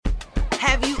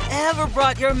Have you ever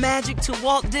brought your magic to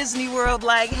Walt Disney World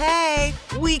like, hey,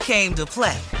 we came to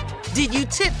play? Did you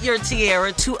tip your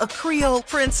tiara to a Creole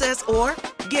princess or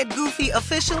get goofy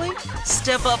officially?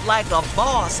 Step up like a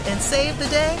boss and save the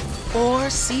day? Or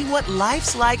see what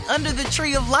life's like under the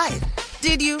tree of life?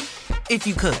 Did you? If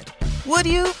you could. Would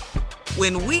you?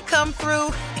 When we come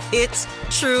through, it's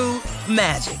true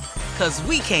magic. 'Cause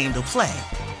we came to play.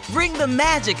 Bring the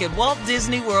magic at Walt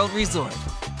Disney World Resort.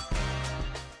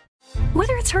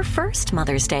 Whether it's her first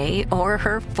Mother's Day or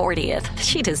her 40th,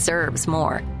 she deserves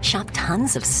more. Shop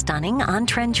tons of stunning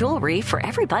on-trend jewelry for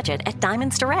every budget at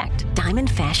Diamonds Direct. Diamond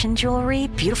fashion jewelry,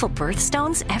 beautiful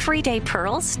birthstones, everyday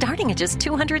pearls starting at just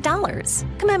 $200.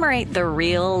 Commemorate the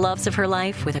real loves of her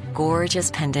life with a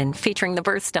gorgeous pendant featuring the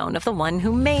birthstone of the one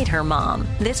who made her mom.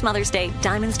 This Mother's Day,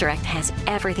 Diamonds Direct has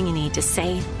everything you need to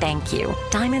say thank you.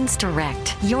 Diamonds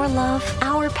Direct. Your love,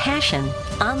 our passion.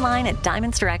 Online at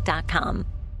diamondsdirect.com.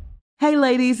 Hey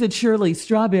ladies, it's Shirley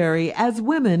Strawberry. As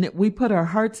women, we put our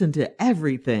hearts into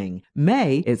everything.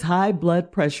 May is High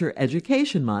Blood Pressure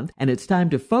Education Month, and it's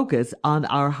time to focus on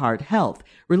our heart health.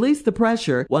 Release the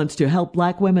Pressure wants to help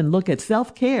Black women look at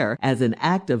self-care as an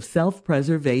act of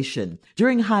self-preservation.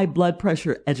 During High Blood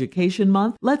Pressure Education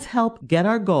Month, let's help get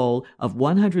our goal of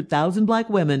 100,000 Black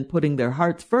women putting their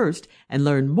hearts first and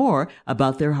learn more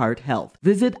about their heart health.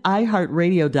 Visit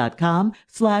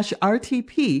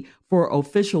iHeartRadio.com/RTP for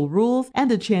official rules and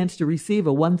a chance to receive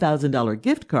a $1,000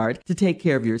 gift card to take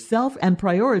care of yourself and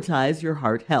prioritize your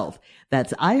heart health.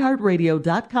 That's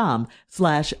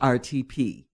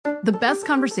iHeartRadio.com/RTP. The best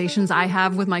conversations I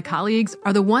have with my colleagues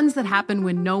are the ones that happen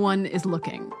when no one is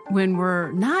looking, when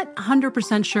we're not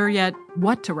 100% sure yet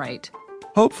what to write.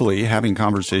 Hopefully, having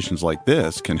conversations like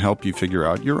this can help you figure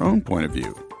out your own point of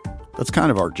view. That's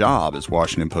kind of our job as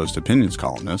Washington Post opinions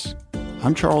columnists.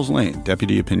 I'm Charles Lane,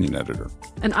 Deputy Opinion Editor.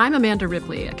 And I'm Amanda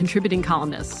Ripley, a contributing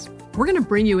columnist. We're going to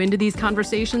bring you into these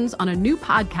conversations on a new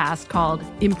podcast called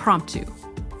Impromptu.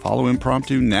 Follow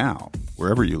Impromptu now,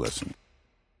 wherever you listen.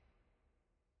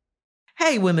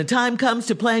 Hey, when the time comes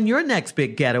to plan your next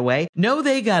big getaway, know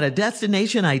they got a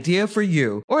destination idea for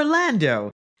you. Orlando.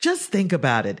 Just think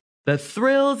about it. The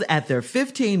thrills at their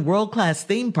 15 world-class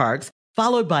theme parks,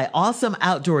 followed by awesome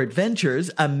outdoor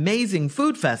adventures, amazing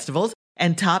food festivals,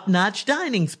 and top-notch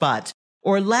dining spots.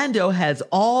 Orlando has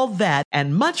all that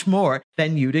and much more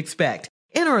than you'd expect.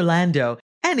 In Orlando,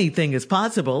 anything is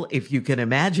possible if you can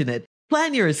imagine it.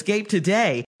 Plan your escape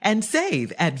today and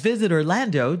save at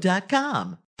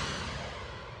visitorlando.com.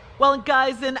 Well,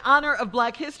 guys, in honor of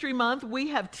Black History Month, we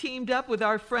have teamed up with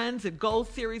our friends at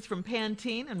Gold Series from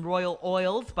Pantene and Royal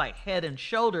Oils by Head &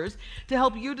 Shoulders to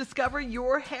help you discover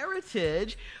your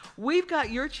heritage. We've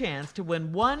got your chance to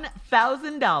win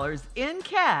 $1,000 in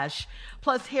cash,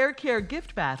 plus hair care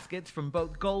gift baskets from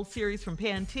both Gold Series from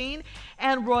Pantene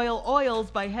and Royal Oils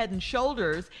by Head &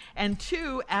 Shoulders, and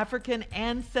 2 African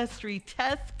Ancestry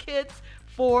test kits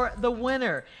for the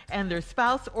winner and their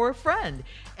spouse or friend.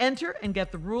 Enter and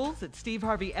get the rules at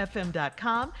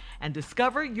steveharveyfm.com and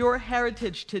discover your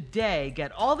heritage today.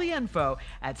 Get all the info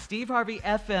at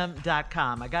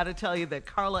steveharveyfm.com. I got to tell you that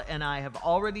Carla and I have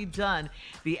already done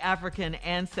the African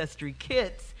Ancestry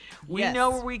kits. We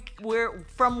know where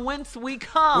from whence we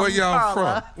come. Where y'all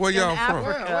Carla, from? Where y'all from?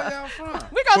 Africa. Where y'all from?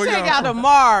 We're going to take y'all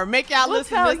tomorrow. Make y'all We'll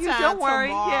listen tell this you, time don't worry.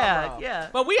 tomorrow. Yeah.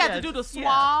 But we had to Yes, do the yeah.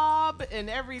 swab and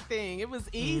everything. It was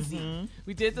easy.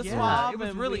 We did the swab. It was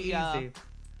and really we, easy.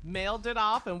 Mailed it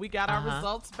off, and we got our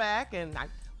results back, and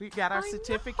we got our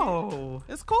certificate. know.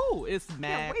 It's cool. It's Can't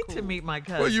mad wait cool. to meet my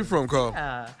cousin. Where you from, Carl?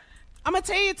 I'm going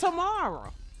to tell you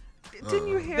tomorrow. Didn't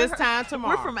you hear This her? time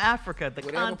tomorrow. We're from Africa, the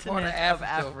Whatever part continent of of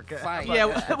Africa, Africa. fight. Yeah,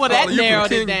 well, Oh, that you from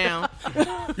narrowed it Kenya?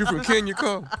 down. You from Kenya,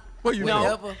 Carl? Where you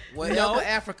from? Wherever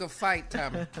Africa fight,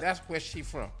 Tommy, that's where she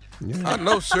from. I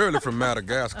know Shirley from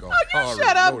Madagascar.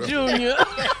 Shut up, Junior.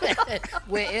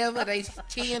 Wherever they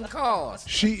 10 cars.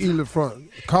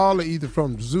 Carla either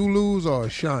from Zulus or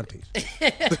Ashantis.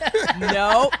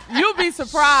 No, you'll be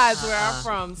surprised where I'm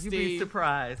from, Steve. You'd be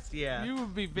surprised, yeah. You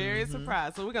would be very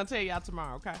surprised. So we're going to tell y'all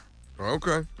tomorrow, okay?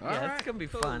 Okay. Yeah, it's going to be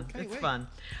fun. It's fun.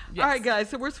 Yes. All right, guys,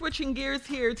 so we're switching gears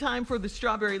here. Time for the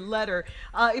Strawberry Letter.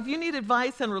 If you need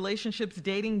advice on relationships,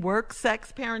 dating, work,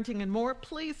 sex, parenting, and more,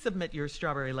 please submit your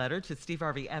Strawberry Letter to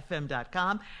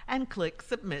steveharveyfm.com and click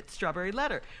Submit Strawberry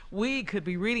Letter. We could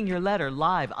be reading your letter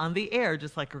live on the air,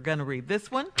 just like we're going to read this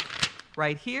one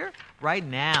right here, right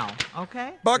now.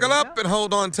 Okay? Buckle up and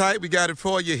hold on tight. We got it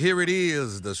for you. Here it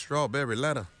is, the Strawberry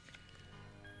Letter.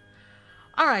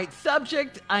 All right,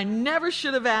 subject, I never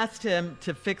should have asked him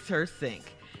to fix her sink.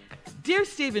 Dear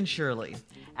Stephen Shirley,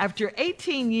 after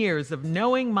 18 years of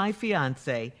knowing my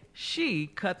fiancé, she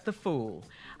cut the fool.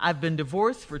 I've been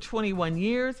divorced for 21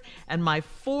 years, and my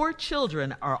 4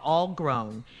 children are all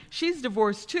grown. She's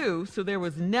divorced too, so there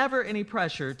was never any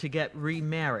pressure to get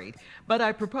remarried. But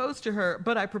I proposed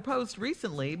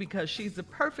recently because she's the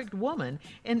perfect woman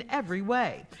in every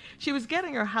way. She was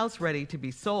getting her house ready to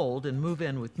be sold and move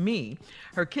in with me.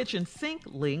 Her kitchen sink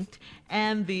leaked,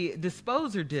 and the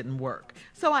disposer didn't work.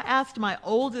 So I asked my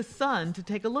oldest son to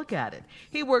take a look at it.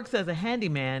 He works as a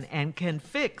handyman and can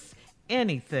fix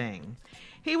anything.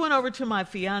 He went over to my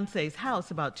fiance's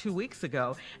house about 2 weeks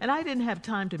ago, and I didn't have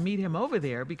time to meet him over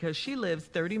there because she lives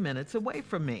 30 minutes away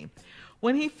from me.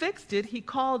 When he fixed it, he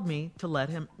called to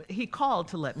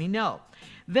let me know.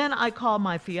 Then I called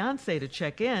my fiance to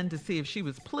check in to see if she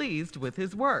was pleased with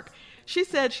his work. She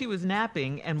said she was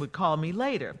napping and would call me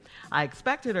later. I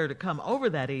expected her to come over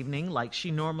that evening like she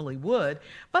normally would,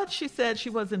 but she said she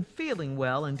wasn't feeling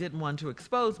well and didn't want to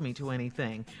expose me to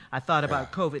anything. I thought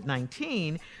about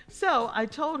COVID-19, so I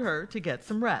told her to get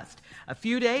some rest. A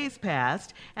few days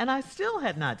passed, and I still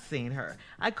had not seen her.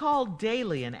 I called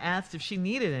daily and asked if she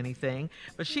needed anything,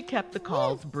 but she kept the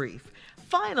calls brief.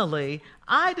 Finally,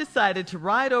 I decided to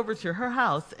ride over to her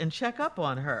house and check up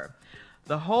on her.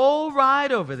 The whole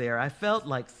ride over there, I felt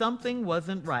like something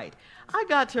wasn't right. I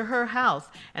got to her house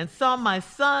and saw my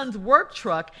son's work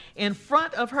truck in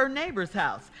front of her neighbor's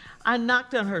house. I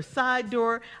knocked on her side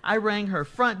door, I rang her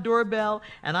front doorbell,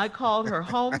 and I called her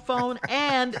home phone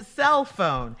and cell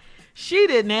phone. She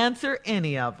didn't answer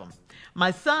any of them.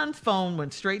 My son's phone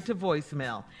went straight to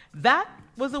voicemail. That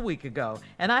was a week ago,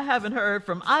 and I haven't heard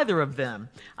from either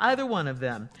one of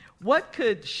them. What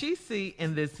could she see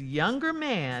in this younger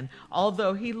man,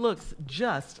 although he looks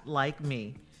just like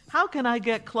me? How can I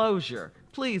get closure?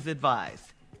 Please advise.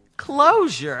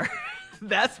 Closure?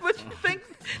 That's what you think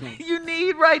you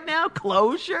need right now?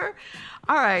 Closure?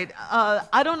 All right.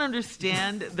 I don't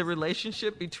understand the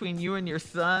relationship between you and your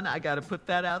son. I got to put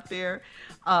that out there.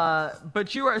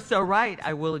 But you are so right.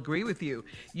 I will agree with you.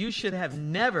 You should have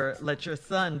never let your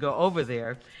son go over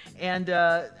there. And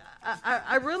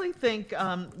I really think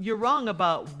you're wrong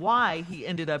about why he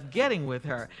ended up getting with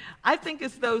her. I think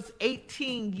it's those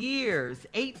 18 years.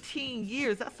 18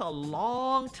 years, that's a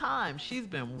long time. She's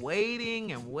been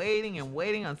waiting and waiting and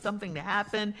waiting on something to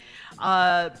happen.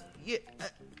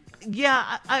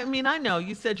 Yeah, I mean, I know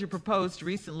you said you proposed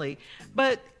recently,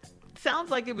 but sounds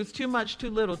like it was too much,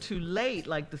 too little, too late,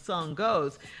 like the song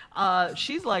goes.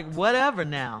 She's like, whatever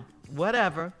now.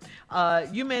 Whatever.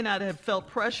 You may not have felt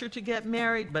pressure to get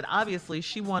married, but obviously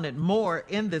she wanted more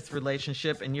in this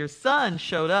relationship, and your son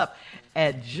showed up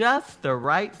at just the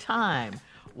right time.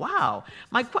 Wow.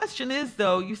 My question is,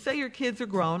 though, you say your kids are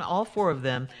grown, all 4 of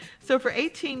them. So for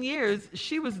 18 years,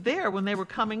 she was there when they were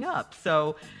coming up.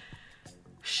 So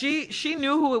she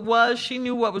knew who it was. She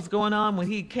knew what was going on when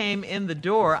he came in the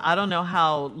door. I don't know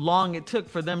how long it took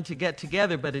for them to get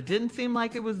together, but it didn't seem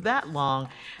like it was that long.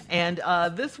 And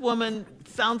this woman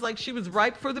sounds like she was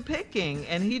ripe for the picking,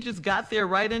 and he just got there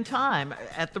right in time,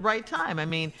 at the right time. I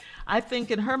mean, I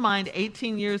think in her mind,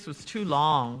 18 years was too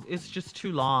long. It's just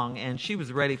too long, and she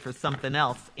was ready for something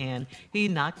else, and he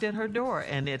knocked at her door,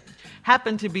 and it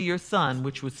happened to be your son,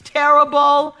 which was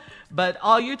terrible. But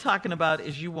all you're talking about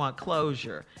is you want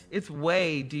closure. It's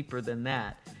way deeper than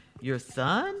that. Your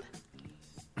son?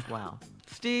 Wow.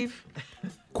 Steve?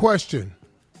 Question.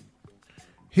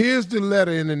 Here's the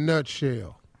letter in a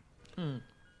nutshell.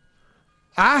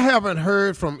 I haven't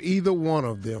heard from either one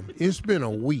of them. It's been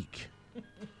a week.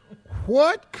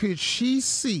 What could she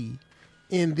see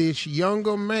in this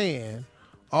younger man,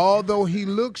 although he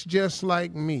looks just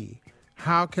like me?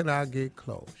 How can I get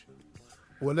closure?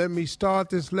 Well, let me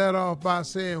start this letter off by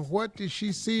saying, what did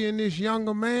she see in this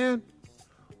younger man?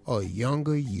 A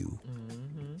younger you.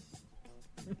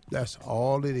 Mm-hmm. That's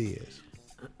all it is.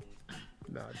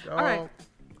 Now, dog, all right.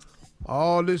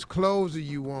 All this closure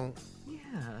you want.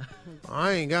 Yeah.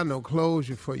 I ain't got no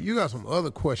closure for you. You got some other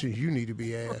questions you need to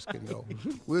be asking, though.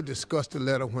 We'll discuss the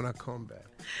letter when I come back.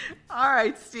 All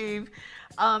right, Steve.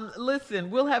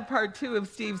 Listen, we'll have part 2 of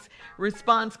Steve's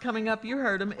response coming up. You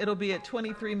heard him. It'll be at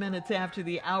 23 minutes after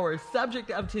the hour.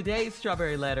 Subject of today's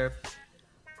Strawberry Letter: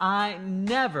 I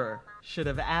never should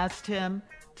have asked him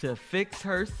to fix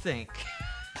her sink.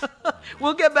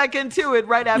 We'll get back into it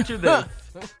right after this.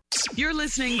 You're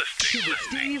listening to the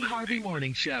Steve Harvey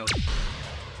Morning Show.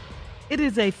 It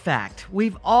is a fact.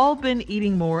 We've all been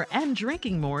eating more and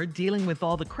drinking more, dealing with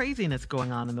all the craziness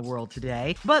going on in the world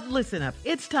today. But listen up,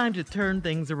 it's time to turn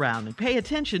things around and pay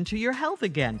attention to your health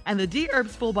again. And the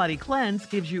D-Herbs Full Body Cleanse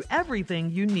gives you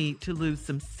everything you need to lose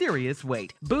some serious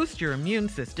weight, boost your immune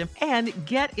system, and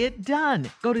get it done.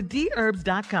 Go to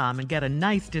dherbs.com and get a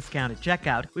nice discount at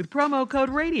checkout with promo code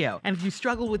RADIO. And if you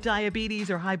struggle with diabetes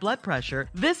or high blood pressure,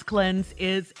 this cleanse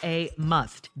is a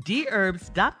must.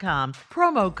 dherbs.com,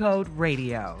 promo code RADIO.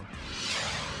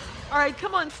 All right,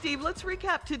 come on, Steve. Let's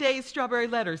recap today's Strawberry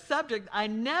Letter. Subject, I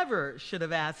never should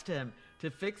have asked him to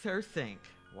fix her sink.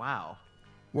 Wow.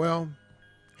 Well,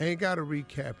 ain't got to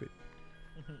recap it.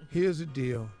 Here's the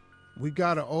deal. We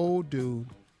got an old dude.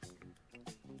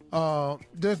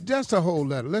 That's the whole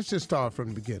letter. Let's just start from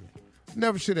the beginning.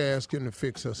 Never should have asked him to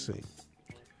fix her sink.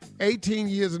 18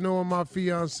 years of knowing my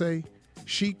fiance,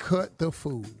 she cut the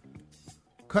food.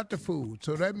 Cut the food.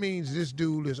 So that means this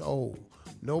dude is old.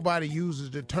 Nobody uses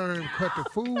the term cut the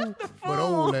food, but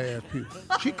old ass people.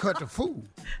 She cut the food.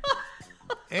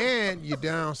 And you're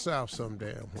down south some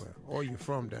damn where, or you're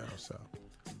from down south.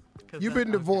 You've been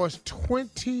divorced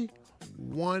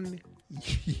 21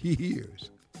 years.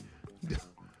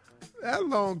 That's a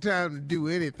long time to do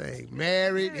anything.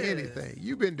 Married, anything.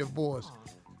 You've been divorced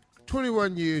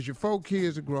 21 years. Your 4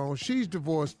 kids are grown. She's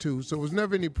divorced too, so it was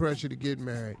never any pressure to get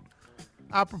married.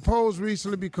 I proposed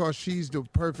recently because she's the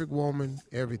perfect woman,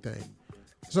 everything.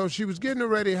 So she was getting a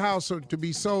ready house to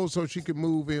be sold so she could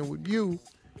move in with you.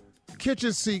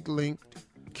 Kitchen sink leaked,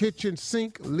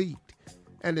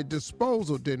 and the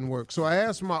disposal didn't work. So I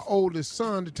asked my oldest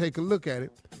son to take a look at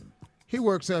it. He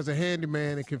works as a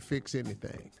handyman and can fix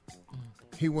anything.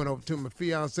 He went over to my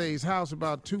fiance's house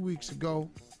about 2 weeks ago.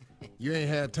 You ain't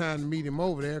had time to meet him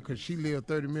over there because she lived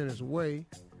 30 minutes away.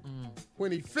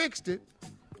 When he fixed it,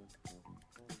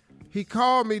 he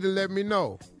called me to let me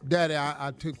know, Daddy,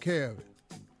 I took care of it.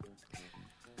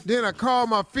 Then I called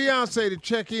my fiance to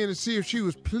check in to see if she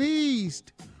was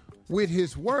pleased with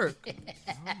his work.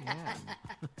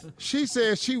 She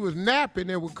said she was napping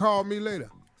and would call me later.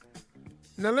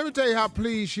 Now, let me tell you how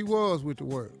pleased she was with the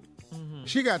work.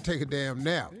 She got to take a damn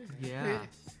nap. Yeah.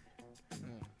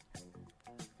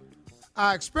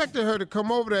 I expected her to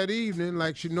come over that evening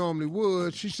like she normally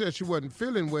would. She said she wasn't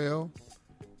feeling well.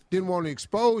 Didn't want to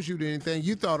expose you to anything.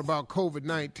 You thought about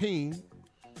COVID-19.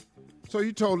 So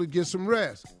you told her to get some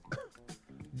rest.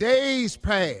 Days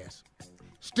passed.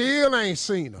 Still ain't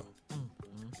seen her.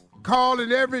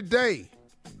 Calling every day.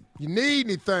 You need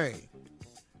anything.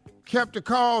 Kept the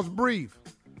calls brief.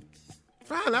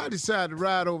 Finally, I decided to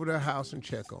ride over to her house and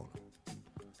check on her.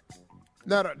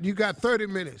 Now, you got 30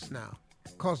 minutes now.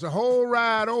 Because the whole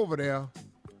ride over there,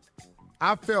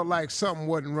 I felt like something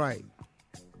wasn't right.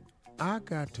 I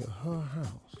got to her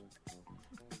house,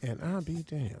 and I'll be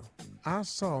damned. I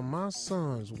saw my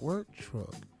son's work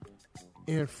truck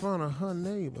in front of her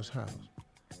neighbor's house.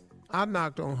 I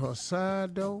knocked on her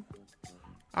side door.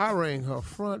 I rang her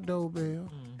front doorbell.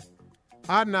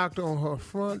 I knocked on her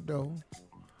front door.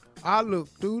 I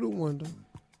looked through the window.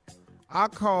 I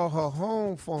called her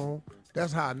home phone.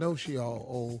 That's how I know she all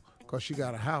old, because she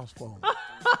got a house phone.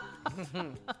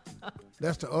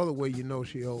 That's the other way you know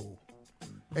she old.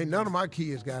 Ain't none of my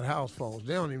kids got house phones.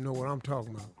 They don't even know what I'm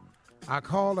talking about. I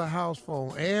called her house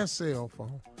phone and cell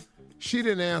phone. She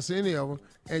didn't answer any of them,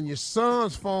 and your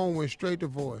son's phone went straight to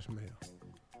voicemail.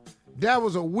 That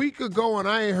was a week ago, and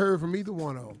I ain't heard from either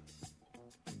one of them.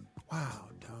 Wow,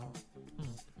 dog.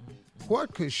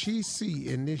 What could she see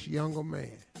in this younger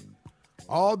man?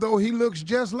 Although he looks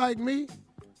just like me,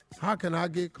 how can I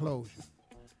get closure?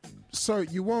 Sir,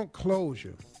 you want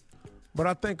closure, but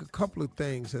I think a couple of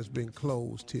things has been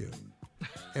closed here,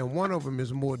 and one of them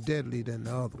is more deadly than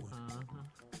the other one.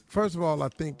 First of all, I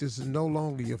think this is no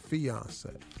longer your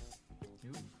fiance.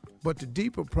 But the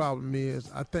deeper problem is,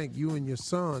 I think you and your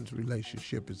son's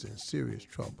relationship is in serious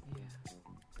trouble.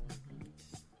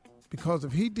 Because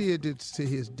if he did this to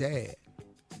his dad,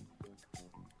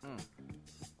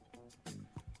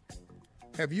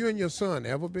 have you and your son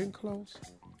ever been close?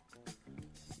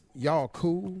 Y'all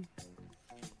cool?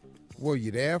 Were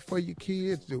you there for your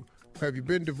kids? Have you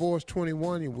been divorced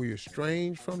 21 and were you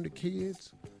estranged from the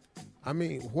kids? I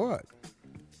mean, what?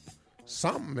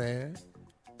 Something, man.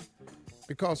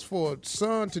 Because for a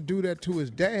son to do that to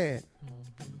his dad,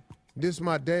 this is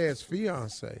my dad's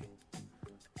fiance.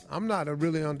 I'm not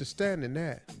really understanding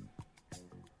that.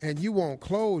 And you want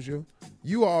closure.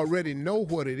 You already know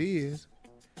what it is.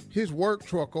 His work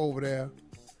truck over there,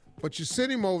 but you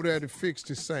sent him over there to fix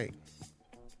the sink.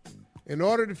 In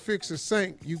order to fix the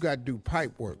sink, you got to do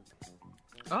pipe work.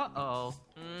 Uh-oh.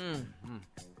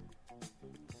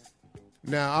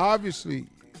 Now, obviously,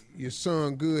 your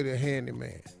son good at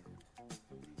handyman.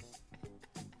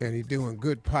 And he doing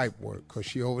good pipe work because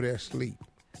she over there asleep.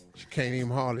 She can't even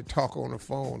hardly talk on the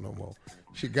phone no more.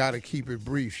 She got to keep it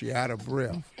brief. She out of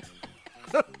breath.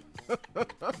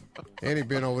 And he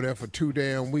been over there for 2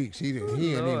 damn weeks. He ain't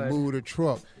even moved the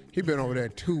truck. He been over there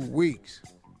 2 weeks.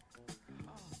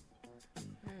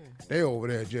 They over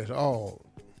there just all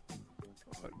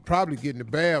probably getting the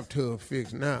bathtub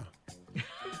fixed now.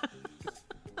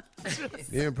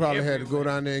 Then probably had to go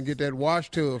down there and get that wash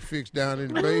tub fixed down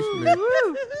in the basement.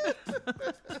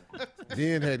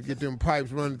 Then had to get them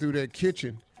pipes running through that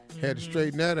kitchen. Had to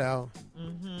straighten that out.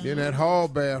 Then that hall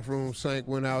bathroom sink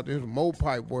went out. There was more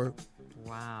pipe work.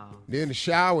 Wow. Then the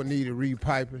shower needed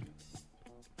repiping.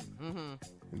 And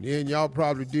then y'all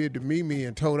probably did the Mimi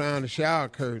and tore down the shower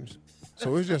curtains.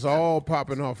 So it's just all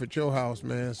popping off at your house,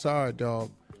 man. Sorry,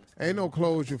 dog. Ain't no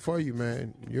closure for you,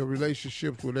 man. Your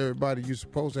relationships with everybody you're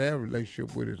supposed to have a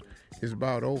relationship with is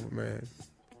about over, man.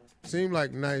 Seem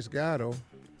like a nice guy, though.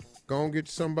 Go and get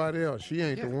somebody else. She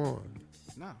ain't the one.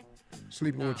 No.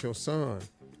 Sleeping with your son.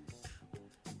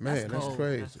 Man, that's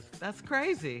crazy. That's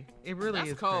crazy. It really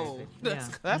is cold. crazy.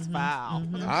 That's foul.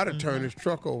 I'd have turned his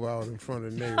truck over out in front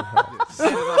of the neighbor's house.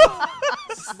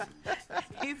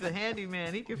 He's a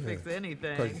handyman. He can fix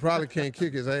anything. Because you probably can't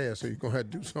kick his ass, so you're going to have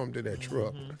to do something to that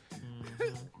truck.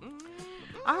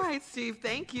 All right, Steve,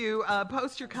 thank you.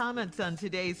 Post your comments on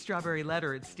today's Strawberry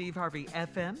Letter at Steve Harvey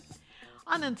FM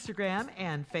on Instagram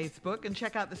and Facebook. And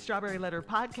check out the Strawberry Letter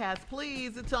podcast,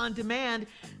 please. It's on demand.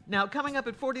 Now, coming up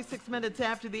at 46 minutes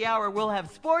after the hour, we'll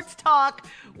have Sports Talk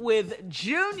with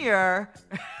Junior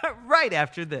right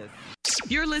after this.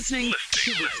 You're listening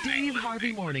to the Steve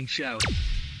Harvey Morning Show.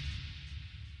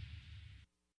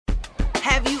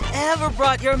 Have you ever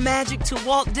brought your magic to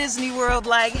Walt Disney World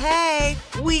like, hey,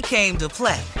 we came to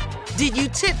play? Did you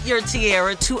tip your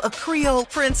tiara to a Creole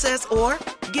princess or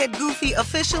get goofy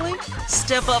officially?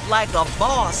 Step up like a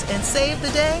boss and save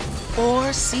the day?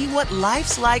 Or see what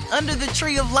life's like under the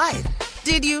tree of life?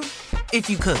 Did you? If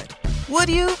you could. Would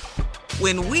you?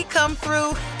 When we come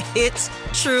through, it's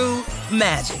true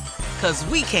magic. 'Cause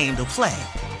we came to play.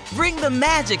 Bring the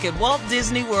magic at Walt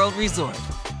Disney World Resort.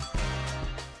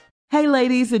 Hey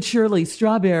ladies, it's Shirley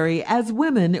Strawberry. As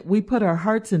women, we put our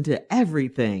hearts into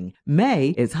everything.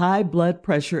 May is High Blood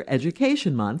Pressure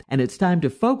Education Month, and it's time to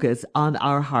focus on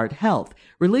our heart health.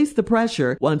 Release the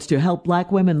Pressure wants to help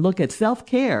Black women look at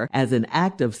self-care as an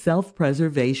act of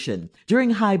self-preservation. During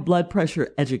High Blood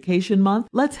Pressure Education Month,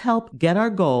 let's help get our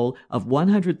goal of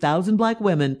 100,000 Black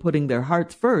women putting their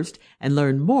hearts first and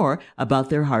learn more about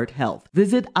their heart health.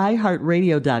 Visit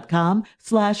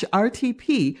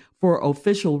iHeartRadio.com/RTP for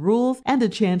official rules and a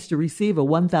chance to receive a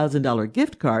 $1,000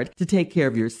 gift card to take care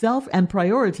of yourself and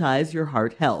prioritize your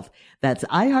heart health. That's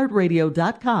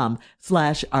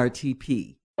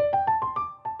iHeartRadio.com/RTP.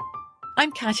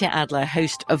 I'm Katya Adler,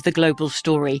 host of The Global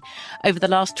Story. Over the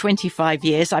last 25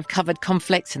 years, I've covered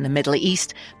conflicts in the Middle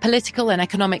East, political and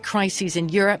economic crises in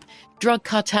Europe, drug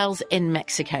cartels in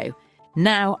Mexico.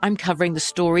 Now I'm covering the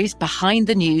stories behind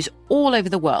the news all over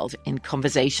the world in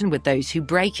conversation with those who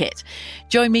break it.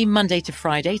 Join me Monday to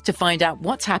Friday to find out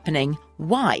what's happening,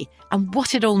 why, and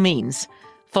what it all means.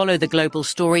 Follow The Global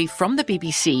Story from the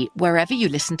BBC wherever you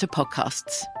listen to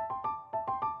podcasts.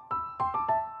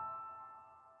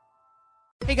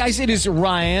 Hey guys, it is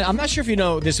Ryan. I'm not sure if you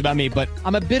know this about me, but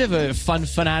I'm a bit of a fun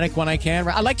fanatic when I can.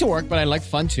 I like to work, but I like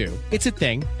fun too. It's a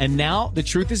thing. And now the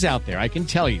truth is out there. I can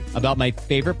tell you about my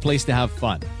favorite place to have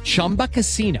fun. Chumba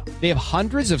Casino. They have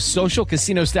hundreds of social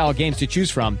casino style games to choose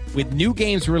from with new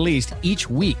games released each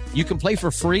week. You can play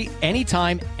for free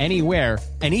anytime, anywhere.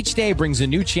 And each day brings a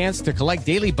new chance to collect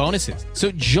daily bonuses. So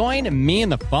join me in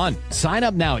the fun. Sign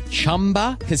up now at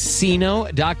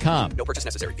ChumbaCasino.com. No purchase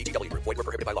necessary. VGW Group. Void where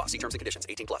prohibited by law. See terms and conditions.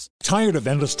 18+. Tired of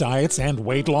endless diets and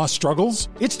weight loss struggles?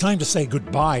 It's time to say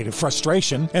goodbye to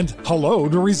frustration and hello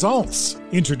to results.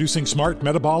 Introducing Smart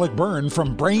Metabolic Burn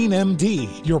from Brain MD,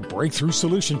 your breakthrough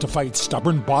solution to fight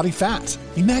stubborn body fat.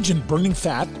 Imagine burning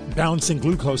fat, balancing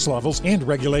glucose levels, and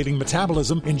regulating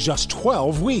metabolism in just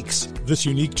 12 weeks. This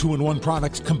unique 2-in-1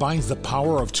 product combines the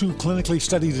power of 2 clinically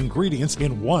studied ingredients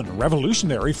in one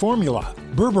revolutionary formula.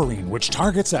 Berberine, which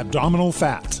targets abdominal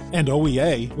fat, and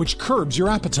OEA, which curbs your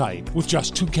appetite. With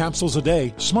just 2 capsules a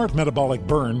day, Smart Metabolic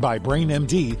Burn by Brain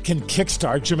MD can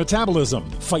kickstart your metabolism,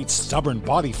 fight stubborn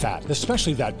body fat,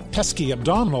 especially that pesky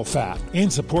abdominal fat,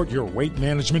 and support your weight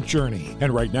management journey.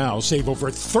 And right now, save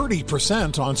over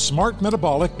 30% on Smart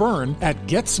Metabolic Burn at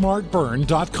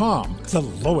GetSmartBurn.com. The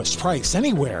lowest price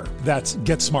anywhere. That's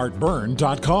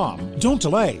GetSmartBurn.com. Don't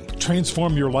delay.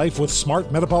 Transform your life with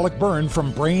Smart Metabolic Burn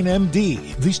from Brain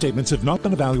MD. These statements have not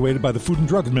been evaluated by the Food and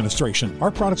Drug Administration. Our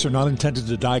products are not intended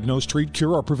to diagnose, treat,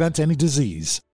 cure, or prevent any disease.